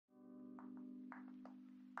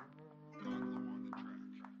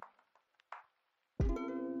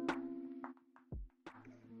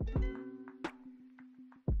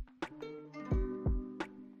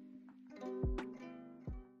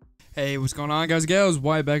Hey, what's going on, guys and gals?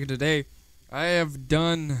 Why back today? I have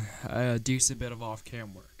done a decent bit of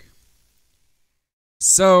off-cam work.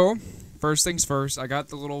 So, first things first, I got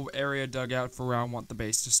the little area dug out for where I want the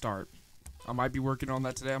base to start. I might be working on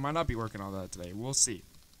that today, I might not be working on that today. We'll see.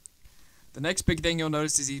 The next big thing you'll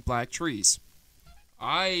notice is these black trees.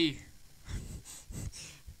 I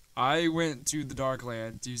went to the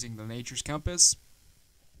Darklands using the Nature's Compass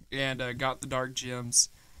and got the dark gems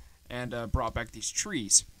and brought back these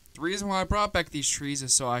trees. The reason why I brought back these trees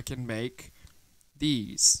is so I can make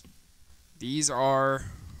these. These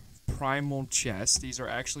are primal chests. These are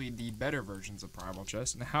actually the better versions of primal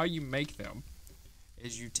chests. And how you make them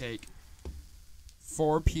is you take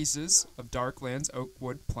 4 pieces of Darklands oak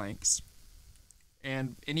wood planks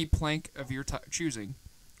and any plank of your choosing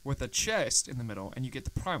with a chest in the middle, and you get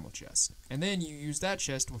the primal chest. And then you use that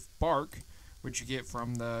chest with bark, which you get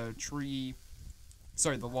from the tree,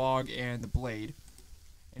 sorry, the log and the blade.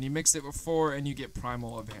 And you mix it with 4 and you get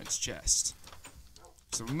primal advanced chest.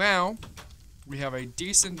 So now we have a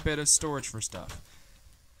decent bit of storage for stuff.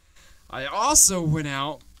 I also went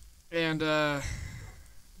out and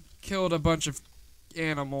killed a bunch of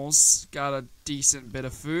animals, got a decent bit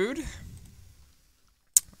of food.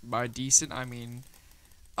 By decent, I mean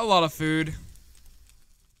a lot of food.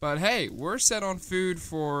 But hey, we're set on food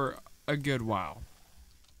for a good while.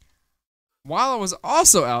 While I was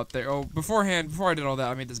also out there, before I did all that,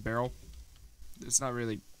 I made this barrel. It's not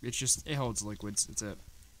really, it's just, it holds liquids, that's it.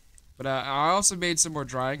 But I also made some more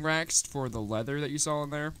drying racks for the leather that you saw in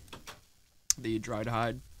there. The dried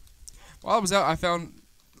hide. While I was out, I found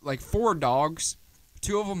like 4 dogs.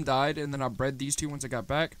 2 of them died, and then I bred these 2 once I got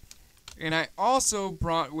back. And I also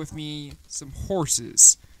brought with me some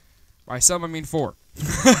horses. By some, I mean 4.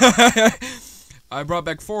 I brought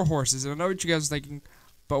back 4 horses, and I know what you guys are thinking,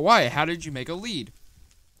 but why? How did you make a lead?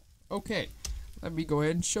 Okay, let me go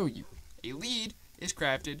ahead and show you. A lead is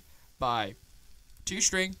crafted by 2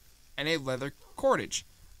 string and a leather cordage.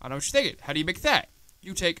 I know what you're thinking. How do you make that?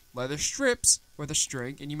 You take leather strips with a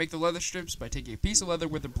string, and you make the leather strips by taking a piece of leather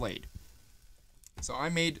with a blade. So I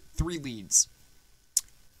made 3 leads.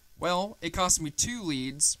 Well, it cost me 2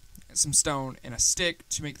 leads, some stone, and a stick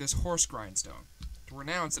to make this horse grindstone. To where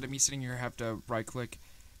now, instead of me sitting here, I have to right-click,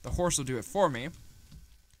 the horse will do it for me.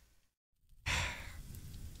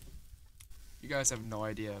 You guys have no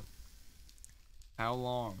idea how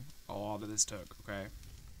long a lot of this took, okay?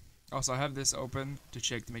 Also, I have this open to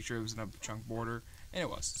check to make sure it was in a chunk border, and it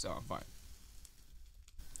was, so I'm fine.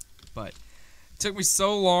 But it took me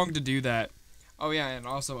so long to do that. Oh yeah, and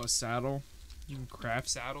also a saddle. You can craft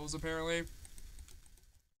saddles, apparently.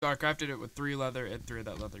 So I crafted it with 3 leather and 3 of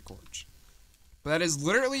that leather cordage. But that is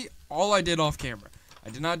literally all I did off camera.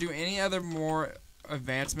 I did not do any other more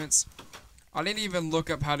advancements. I didn't even look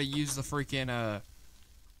up how to use the freaking,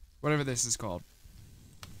 whatever this is called.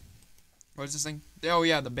 What is this thing? Oh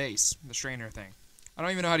yeah, the base. The strainer thing. I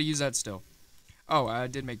don't even know how to use that still. Oh, I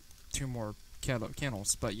did make 2 more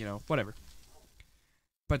kennels, but you know, whatever.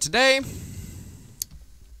 But today,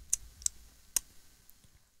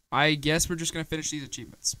 I guess we're just going to finish these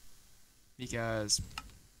achievements. Because,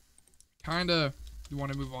 kinda, we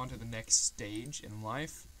want to move on to the next stage in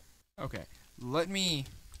life. Okay, let me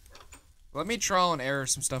trial and error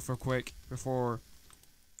some stuff real quick before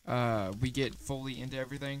we get fully into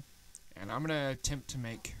everything. And I'm going to attempt to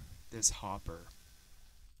make this hopper.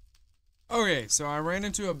 Okay, so I ran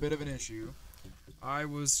into a bit of an issue. I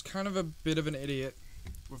was kind of a bit of an idiot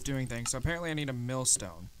with doing things. So apparently I need a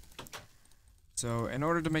millstone. So in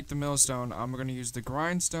order to make the millstone, I'm going to use the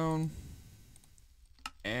grindstone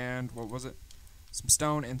and, what was it? Some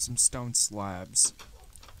stone and some stone slabs.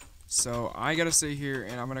 So I gotta sit here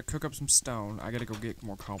and I'm gonna cook up some stone. I gotta go get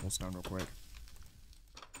more cobblestone real quick.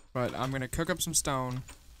 But I'm gonna cook up some stone,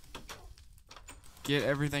 get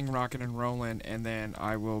everything rocking and rolling, and then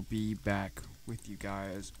I will be back with you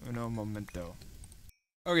guys uno momento.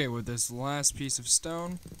 Okay, with this last piece of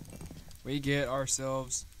stone, we get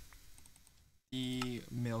ourselves the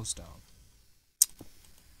millstone.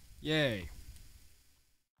 Yay.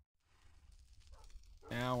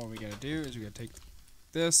 Now what we gotta do is we gotta take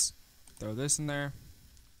this, throw this in there.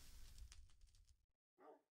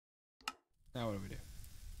 Now what do we do?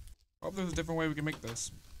 Hope there's a different way we can make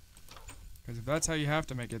this. Because if that's how you have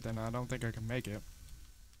to make it, then I don't think I can make it.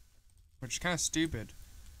 Which is kind of stupid,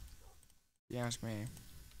 if you ask me.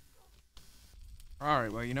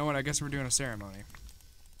 Alright, well, you know what? I guess we're doing a ceremony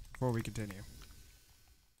before we continue.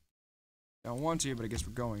 Don't want to, but I guess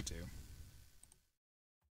we're going to.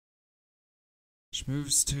 Which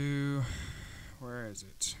moves to... where is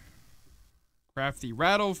it? Craft the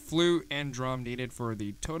rattle, flute, and drum needed for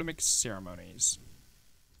the totemic ceremonies.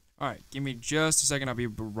 Alright, give me just a second. I'll be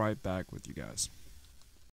right back with you guys.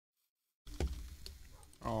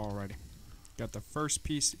 Alrighty. Got the first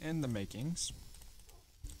piece in the makings.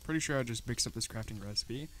 Pretty sure I just mixed up this crafting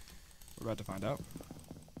recipe. We're about to find out.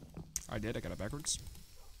 I did. I got it backwards.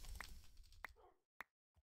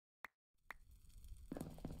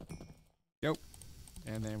 Yep.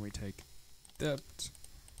 And then we take that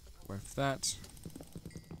with that.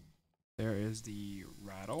 There is the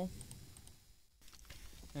rattle.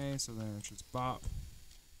 Okay, so then it's just bop.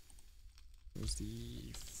 There's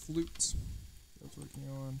the flute I was working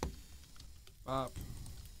on. Bop.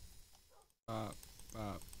 Bop.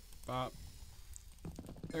 Bop. Bop.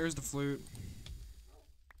 There's the flute.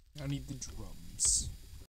 I need the drums.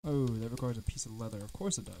 Oh, that requires a piece of leather. Of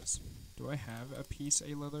course it does. Do I have a piece of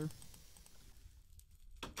leather?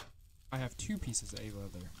 I have 2 pieces of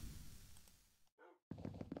leather.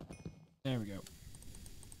 There we go.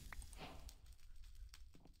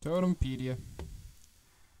 Totempedia.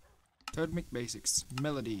 Totemic Basics.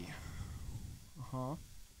 Melody. Uh-huh.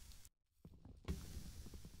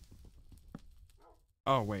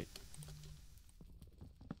 Oh, wait.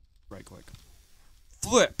 Right click.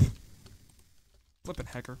 Flip! Flippin'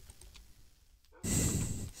 hacker.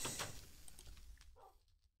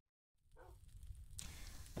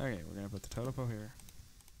 Okay, we're gonna put the totem pole here.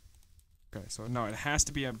 Okay, so no, it has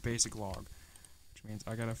to be a basic log. Which means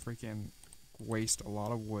I gotta freaking waste a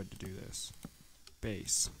lot of wood to do this.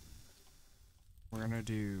 Base. We're gonna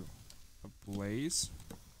do a blaze.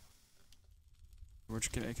 Which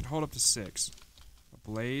it can hold up to 6. A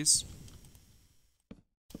blaze.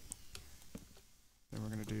 Then we're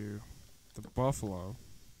gonna do the buffalo.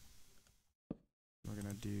 We're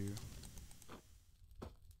gonna do.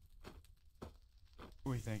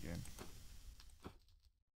 What are we thinking?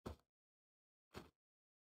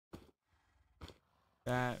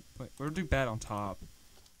 Bat. We'll do bat on top.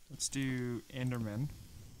 Let's do Enderman.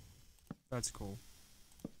 That's cool.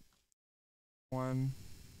 1,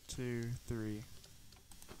 2, 3.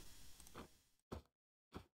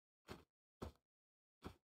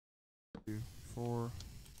 2, 4.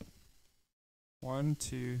 1,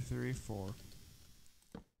 2, 3, 4.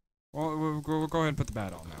 Well, we'll go ahead and put the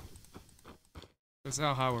bat on now. That's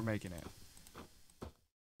how high we're making it.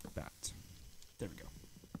 Bat. There we go.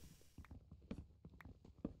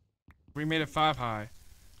 We made it 5 high,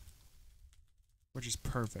 which is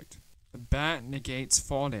perfect. The bat negates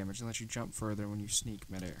fall damage and lets you jump further when you sneak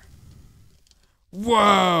midair.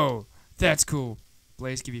 Whoa! That's cool.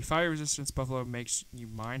 Blaze gives you fire resistance. Buffalo makes you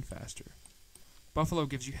mine faster. Buffalo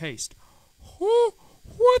gives you haste. Oh,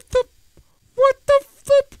 what the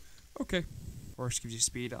flip? Okay. Horse gives you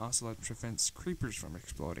speed. Ocelot prevents creepers from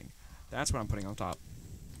exploding. That's what I'm putting on top.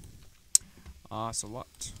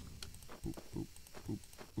 Ocelot. Boop, boop, boop,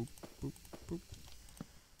 boop, boop, boop.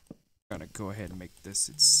 Gotta go ahead and make this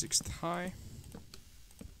its 6th high.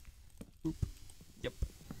 Boop. Yep.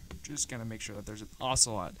 Just gonna make sure that there's an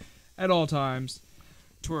ocelot at all times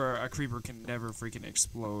to where a creeper can never freaking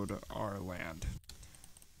explode our land.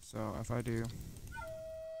 So if I do.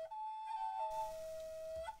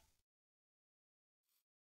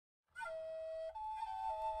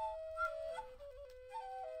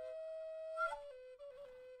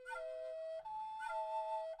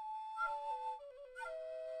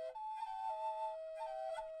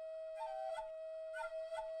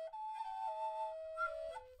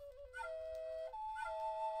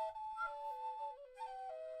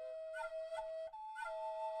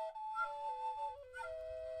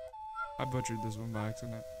 I butchered this one by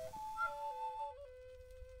accident.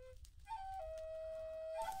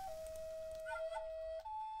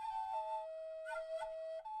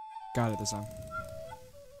 Got it this time.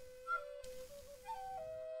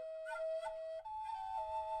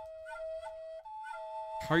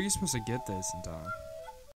 How are you supposed to get this in time?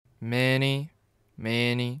 Many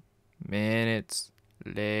minutes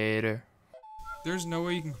later. There's no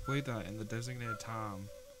way you can complete that in the designated time.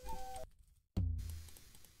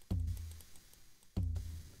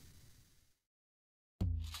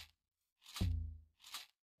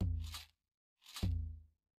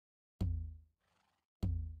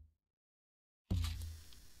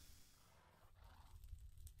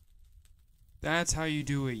 That's how you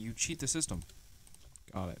do it. You cheat the system.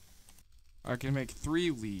 Got it. I can make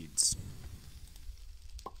 3 leads.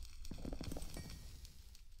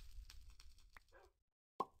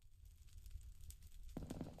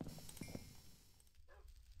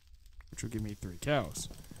 Which will give me 3 cows.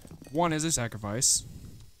 1 is a sacrifice.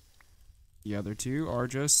 The other 2 are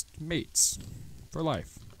just mates. For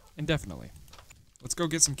life. Indefinitely. Let's go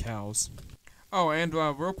get some cows. Oh, and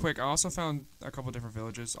real quick, I also found a couple different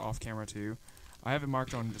villages off camera too. I have it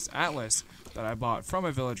marked on this atlas that I bought from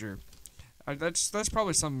a villager. That's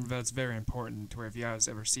probably something that's very important to where if you guys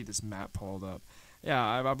ever see this map pulled up. Yeah,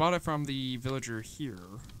 I bought it from the villager here.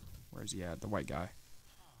 Where's he at? The white guy.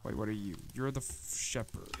 Wait, what are you? You're the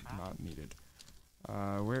shepherd. Not needed.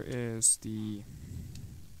 Where is the...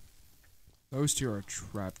 Those two are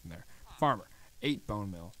trapped in there. Farmer. 8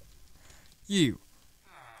 bone meal. You.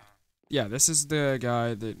 Yeah, this is the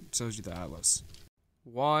guy that shows you the atlas.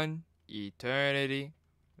 One eternity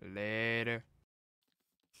later.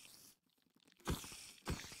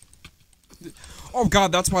 Oh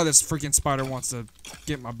god, that's why this freaking spider wants to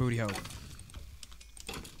get my booty hole.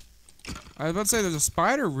 I was about to say, there's a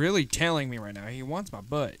spider really tailing me right now. He wants my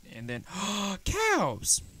butt. And then,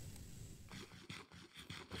 cows!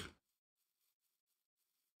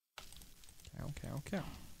 Cow. Can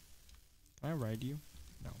I ride you?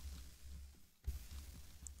 No.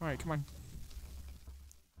 Alright, come on.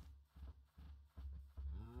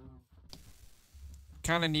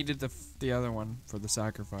 Kinda needed the other one for the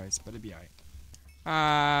sacrifice, but it'd be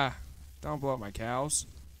alright. Don't blow up my cows.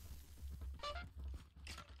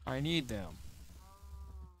 I need them.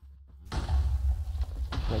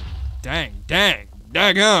 Well, daggum!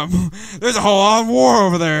 There's a whole lot of war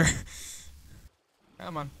over there!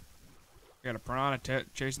 Come on. I got a piranha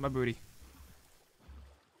chasing my booty.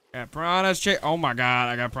 Got piranhas oh my god,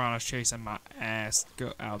 I got piranhas chasing my ass.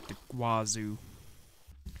 Go out the wazoo.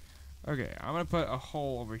 Okay, I'm gonna put a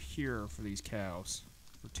hole over here for these cows.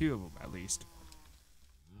 For 2 of them, at least.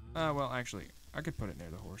 Well, actually, I could put it near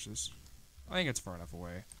the horses. I think it's far enough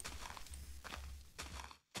away.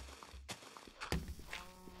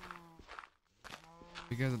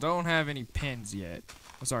 Because I don't have any pens yet.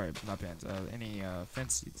 Oh, sorry, not pens. Any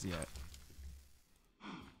fences yet.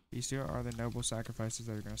 These two are the noble sacrifices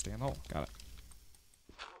that are going to stay in the hole. Got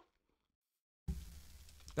it.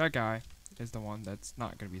 That guy is the one that's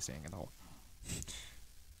not going to be staying in the hole.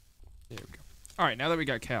 There we go. Alright, now that we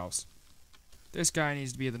got cows. This guy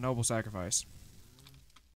needs to be the noble sacrifice.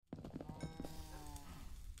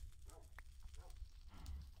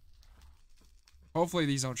 Hopefully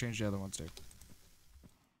these don't change the other ones too.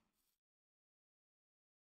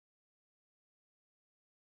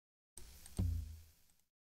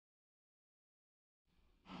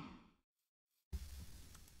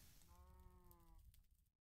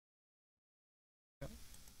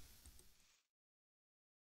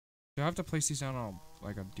 Do I have to place these down on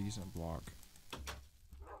like a decent block?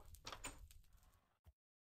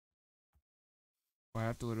 I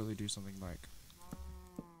have to literally do something like...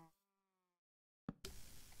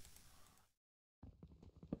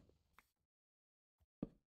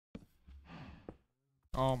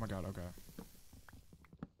 Oh my god, okay.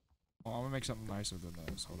 Well, I'm gonna make something nicer than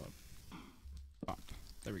this. Hold up. Locked.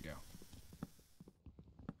 There we go.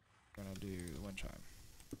 Gonna do the wind chime.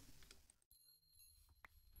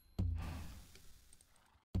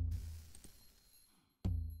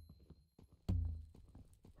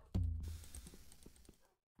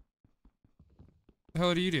 The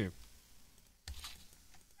hell do you do?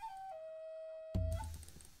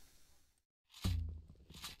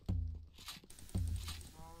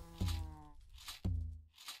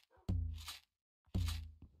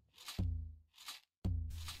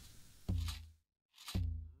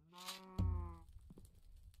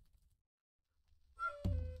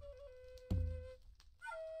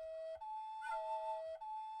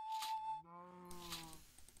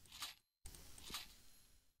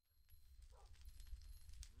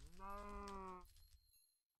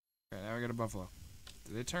 Okay, now we got a buffalo.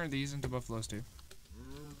 Did they turn these into buffaloes too?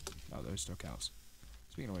 No, they're still cows.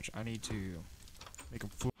 Speaking of which, I need to make them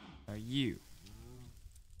full. You.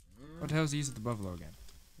 What the hell is used at the buffalo again?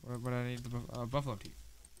 What do I need the buffalo teeth?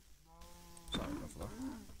 Sorry, buffalo.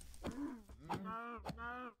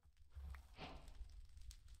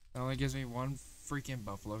 That only gives me 1 freaking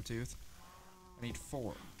buffalo tooth. I need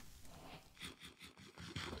 4.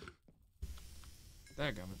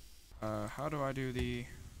 Dadgummit. How do I do the...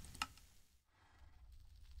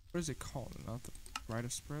 What is it called? Not the rite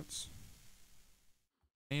of spritz?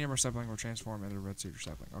 Any number of sapling will transform into a red cedar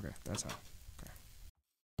sapling. Okay, that's how. Okay.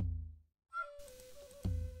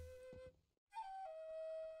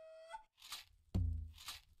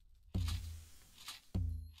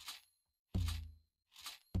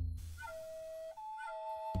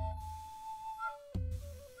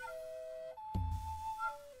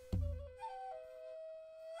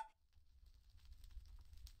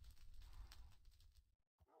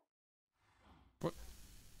 What?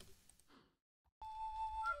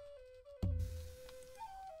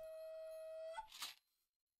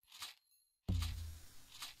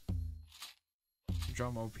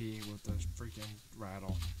 drum OP with the freaking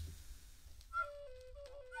rattle.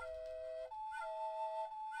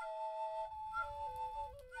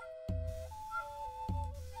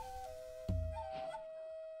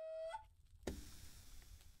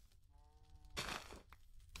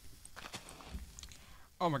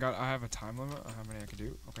 Oh my god, I have a time limit on how many I can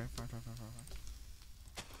do. Okay, fine.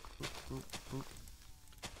 Boop, boop, boop.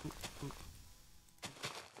 Boop, boop.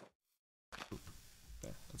 Boop.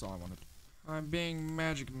 There, that's all I wanted. I'm being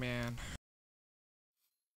Magic Man.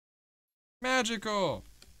 Magical!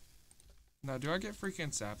 Now, do I get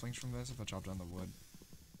freaking saplings from this if I chop down the wood?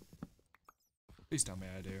 Please tell me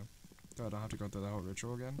I do. So I don't have to go through that whole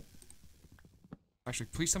ritual again. Actually,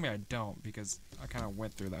 please tell me I don't, because I kind of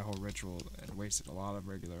went through that whole ritual and wasted a lot of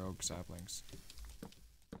regular oak saplings.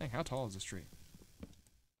 Dang, how tall is this tree?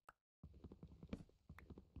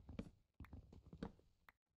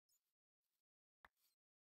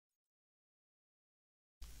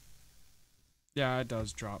 Yeah, it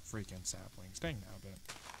does drop freaking saplings. Dang now, but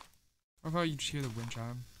what about you just hear the wind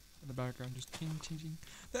chime in the background? Just ting, ting, ting.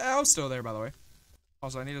 The owl's still there, by the way.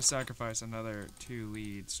 Also, I need to sacrifice another 2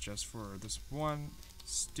 leads just for this one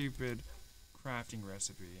stupid crafting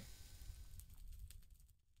recipe.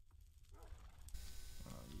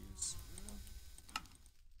 I'll use.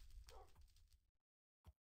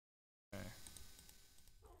 Okay.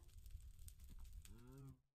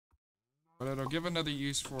 But it'll give another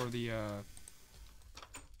use for the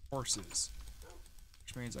horses.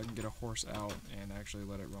 Which means I can get a horse out and actually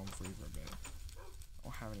let it roam free for a bit. I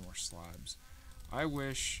don't have any more slabs. I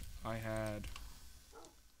wish I had...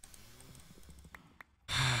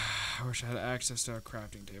 I wish I had access to a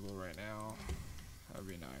crafting table right now. That would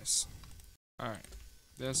be nice. Alright.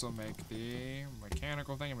 This will make the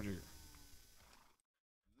mechanical thingamajigger.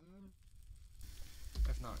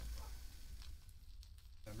 If not.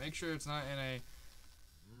 And make sure it's not in a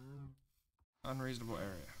unreasonable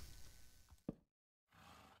area.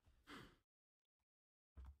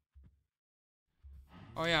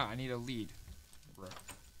 Oh yeah, I need a lead. Bro.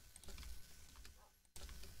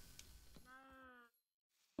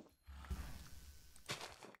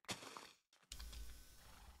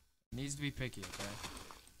 Needs to be picky,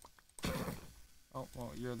 okay? Oh,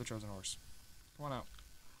 well, you're the chosen horse. Come on out.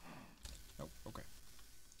 Nope, okay.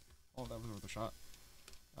 Oh, that was worth a shot.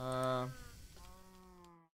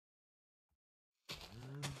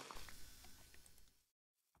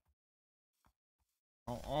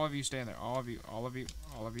 Oh, all of you stand there. All of you, all of you,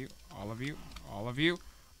 all of you, all of you, all of you,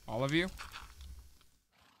 all of you.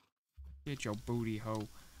 Get your booty hole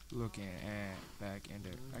looking at back into.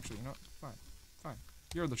 Actually, you know what? Fine. Fine.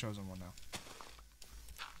 You're the chosen one now.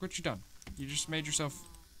 Look what you done. You just made yourself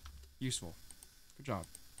useful. Good job.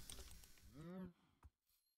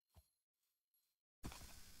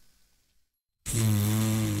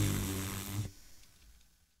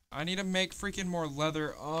 I need to make freaking more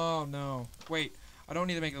leather. Oh no. Wait. I don't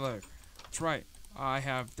need to make the leather. That's right. I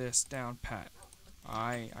have this down pat.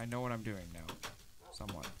 I know what I'm doing now.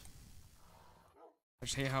 Somewhat. I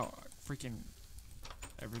just hate how freaking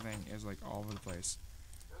everything is like all over the place.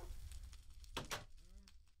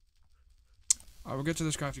 I will get to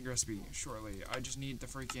this crafting recipe shortly. I just need the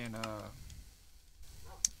freaking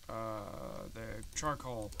the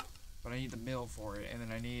charcoal, but I need the mill for it, and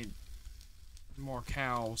then I need more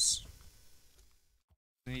cows.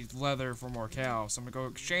 I need leather for more cows. So I'm gonna go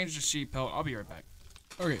exchange the sheep pelt. I'll be right back.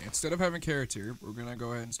 Okay, instead of having carrots here, we're gonna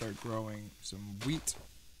go ahead and start growing some wheat.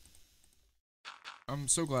 I'm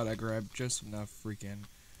so glad I grabbed just enough freaking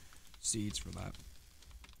seeds for that.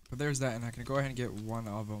 But there's that, and I can go ahead and get one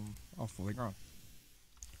of them all fully grown.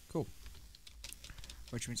 Cool.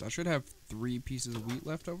 Which means I should have 3 pieces of wheat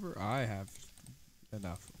left over. I have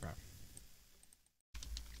enough. Okay.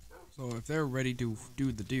 So if they're ready to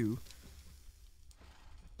do the do,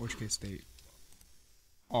 in which case they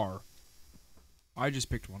are. I just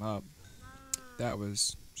picked one up. That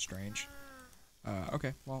was strange.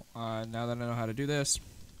 Okay, well, now that I know how to do this,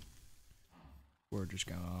 we're just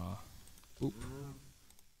gonna... Oop.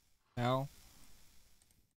 Ow.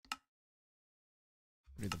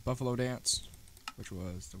 We did the buffalo dance, which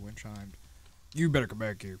was the wind chimed. You better come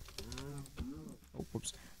back here. Oh,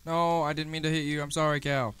 whoops. No, I didn't mean to hit you. I'm sorry,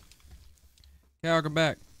 cow. Cow, come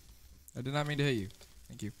back. I did not mean to hit you.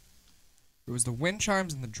 Thank you. It was the wind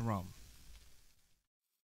chimes and the drum.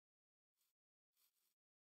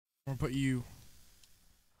 I'm gonna put you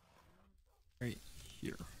right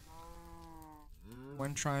here.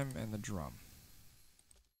 Wind chime and the drum.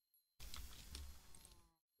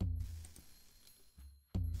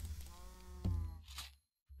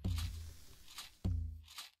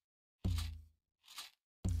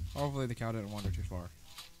 Hopefully the cow didn't wander too far.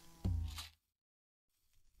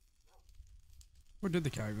 Where did the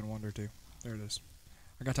cow even wander to? There it is.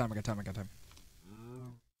 I got time. Come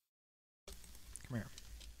here.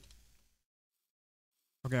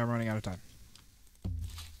 Okay, I'm running out of time.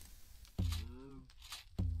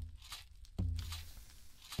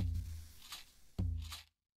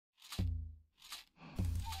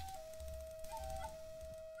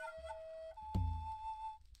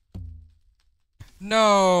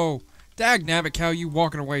 No! Dagnabbit cow, you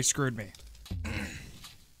walking away screwed me.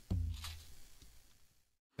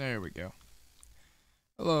 There we go.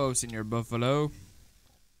 Hello, Senor Buffalo.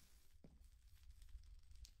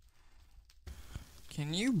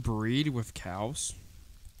 Can you breed with cows?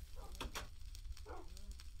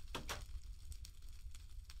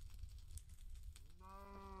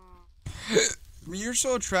 I mean, you're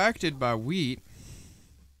so attracted by wheat.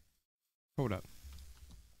 Hold up.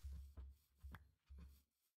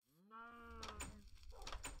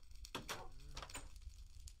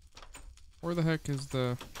 Where the heck is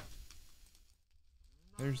the...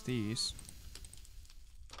 There's these.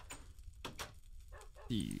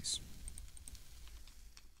 These.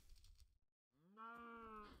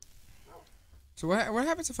 So what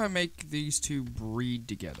happens if I make these two breed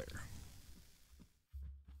together?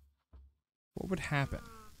 What would happen?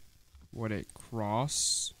 Would it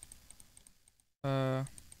cross? Cross,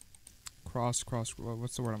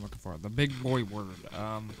 what's the word I'm looking for? The big boy word.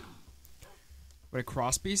 Would it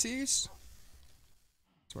cross species?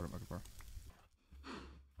 That's what I'm looking for.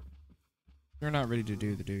 You're not ready to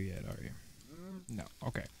do the do yet, are you? No.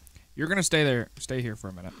 Okay. You're gonna stay here for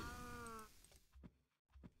a minute.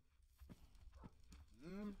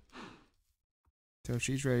 So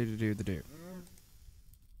she's ready to do the do.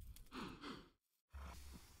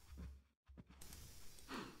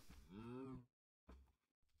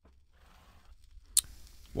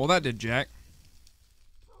 Well, that did jack.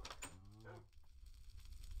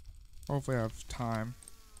 Hopefully I have time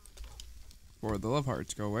for the love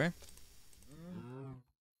hearts to go away.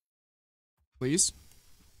 Please.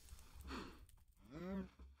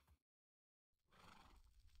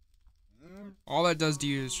 All that does to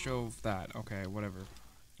you is show that. Okay, whatever.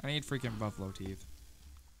 I need freaking buffalo teeth.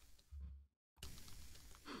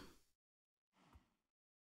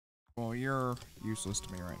 Well, you're useless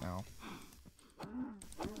to me right now.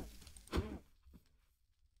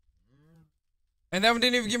 And that one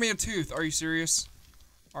didn't even give me a tooth. Are you serious?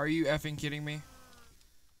 Are you effing kidding me?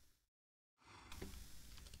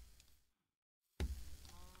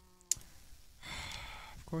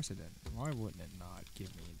 Of course it didn't. Why wouldn't it not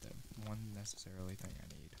give me the one necessarily thing I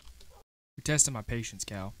need? You're testing my patience,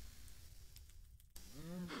 Cal.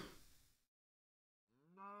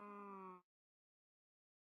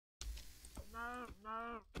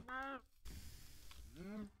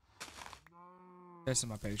 Testing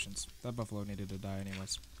my patience. That buffalo needed to die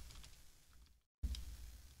anyways.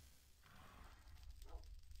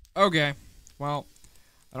 Okay. Well,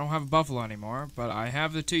 I don't have a buffalo anymore, but I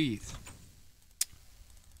have the teeth.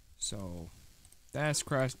 So, that's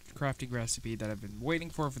crafting recipe that I've been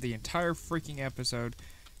waiting for the entire freaking episode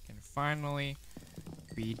can finally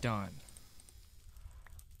be done.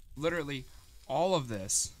 Literally, all of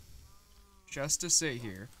this just to sit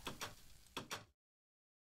here,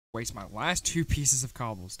 waste my last 2 pieces of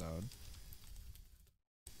cobblestone,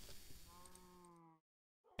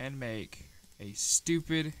 and make a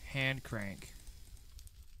stupid hand crank.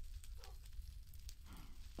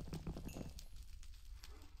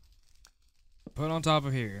 Put on top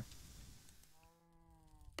of here.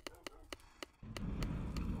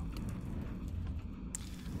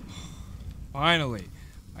 Finally,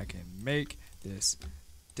 I can make this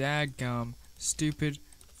daggum stupid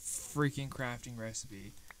freaking crafting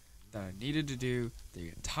recipe that I needed to do the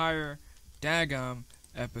entire daggum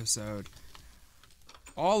episode.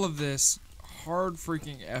 All of this hard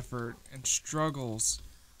freaking effort and struggles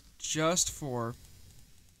just for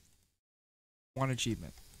one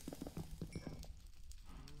achievement.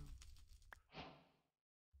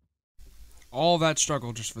 All that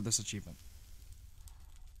struggle just for this achievement.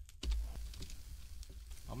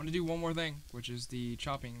 I'm gonna do one more thing, which is the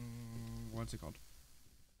chopping... what's it called?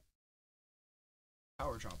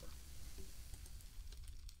 Power chopper.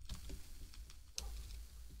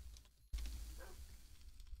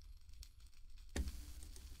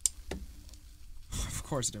 Of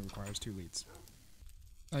course it requires 2 leads.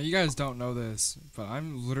 Now you guys don't know this, but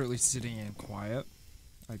I'm literally sitting in quiet.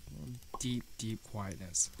 Like, deep, deep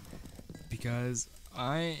quietness. Because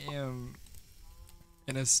I am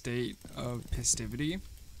in a state of festivity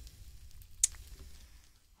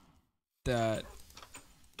that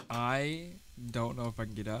I don't know if I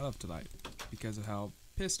can get out of tonight because of how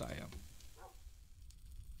pissed I am.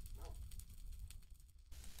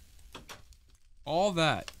 all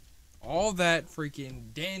that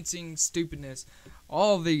freaking dancing stupidness,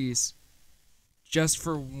 all of these, just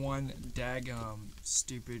for one daggum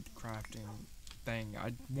stupid crafting thing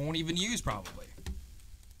I won't even use probably.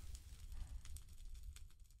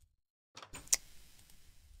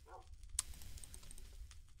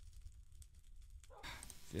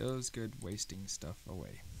 Feels good wasting stuff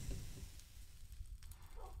away.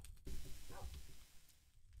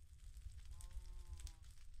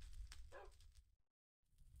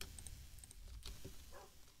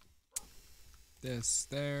 This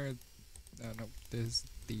there, no,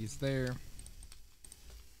 these there.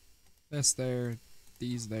 This there,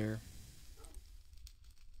 these there.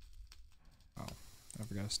 Oh, I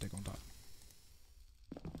forgot to stick on top.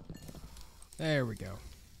 There we go.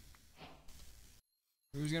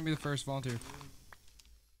 Who's gonna be the first volunteer?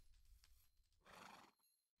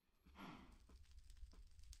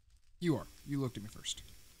 You are. You looked at me first.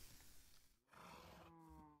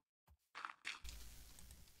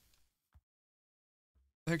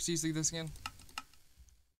 The heck do you see this again?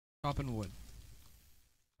 Chopping wood.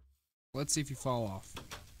 Let's see if you fall off.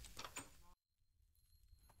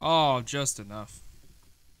 Oh, just enough.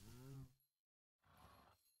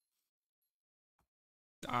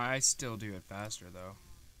 I still do it faster though.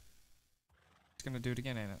 It's gonna do it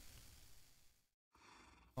again, ain't it?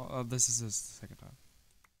 Oh, this is his second time.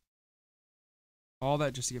 All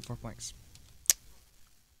that just to get 4 planks.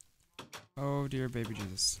 Oh dear baby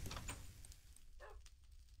Jesus.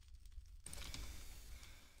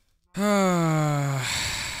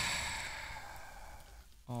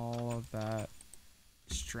 All of that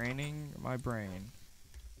straining my brain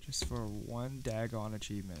just for one daggone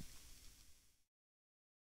achievement.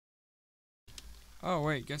 Oh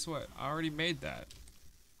wait, guess what? I already made that.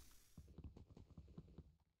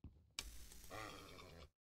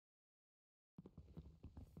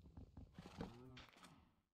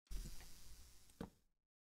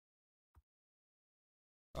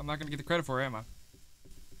 I'm not gonna get the credit for it, am I?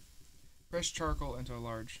 Press charcoal into a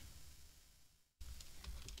large.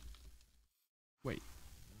 Wait.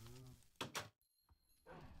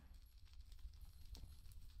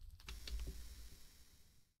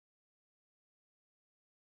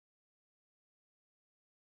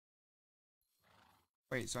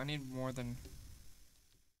 Wait, so I need more than...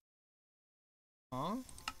 Huh?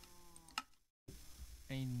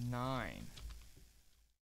 A 9.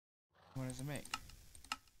 What does it make?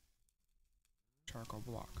 Charcoal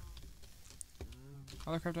block.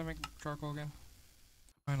 How the crap do I make charcoal again?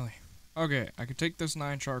 Finally. Okay, I can take this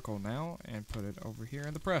 9 charcoal now and put it over here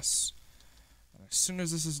in the press. And as soon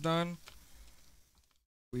as this is done,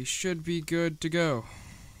 we should be good to go.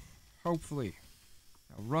 Hopefully.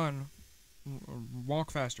 Now run. Walk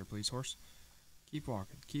faster, please, horse. Keep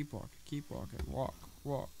walking, keep walking, keep walking. Walk,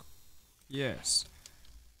 walk. Yes.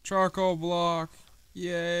 Charcoal block.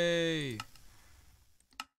 Yay.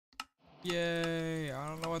 Yay. I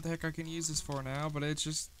don't know what the heck I can use this for now, but it's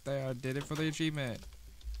just that I did it for the achievement.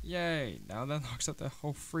 Yay. Now that knocks out the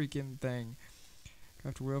whole freaking thing. I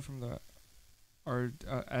have to wheel from the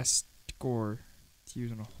S score to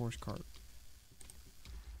use on a horse cart.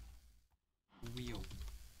 Wheel.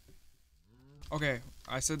 Okay,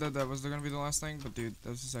 I said that was gonna be the last thing, but dude,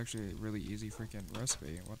 this is actually a really easy freaking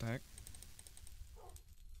recipe. What the heck?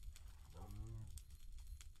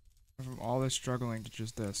 From all this struggling to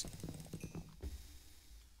just this.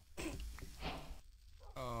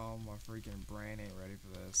 Oh, my freaking brain ain't ready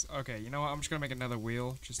for this. Okay, you know what? I'm just gonna make another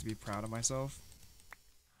wheel just to be proud of myself.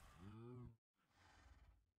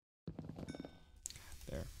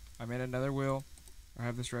 There. I made another wheel. I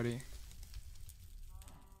have this ready.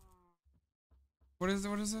 What is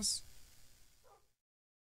this?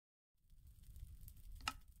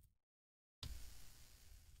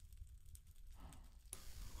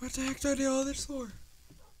 What the heck did I do all this for?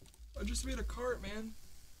 I just made a cart, man.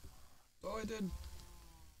 That's all I did.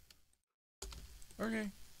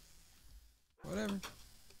 Okay. Whatever.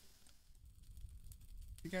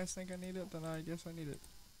 If you guys think I need it, then I guess I need it.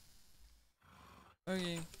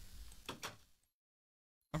 Okay.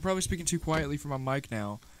 I'm probably speaking too quietly for my mic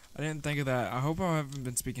now. I didn't think of that. I hope I haven't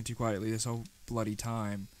been speaking too quietly this whole bloody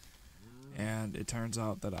time. And it turns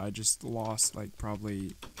out that I just lost like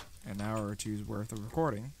probably an hour or two's worth of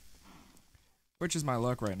recording. Which is my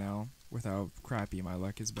luck right now, with how crappy my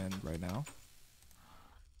luck has been right now.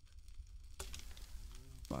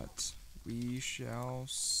 But we shall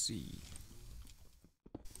see.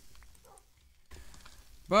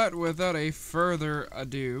 But without a further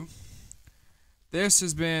ado, this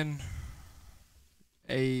has been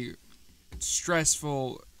a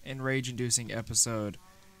stressful and rage-inducing episode.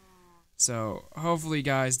 So hopefully you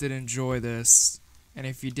guys did enjoy this. And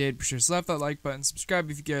if you did, be sure to slap that like button, subscribe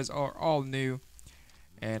if you guys are all new,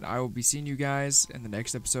 and I will be seeing you guys in the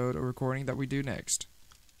next episode of recording that we do next.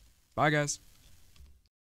 Bye, guys.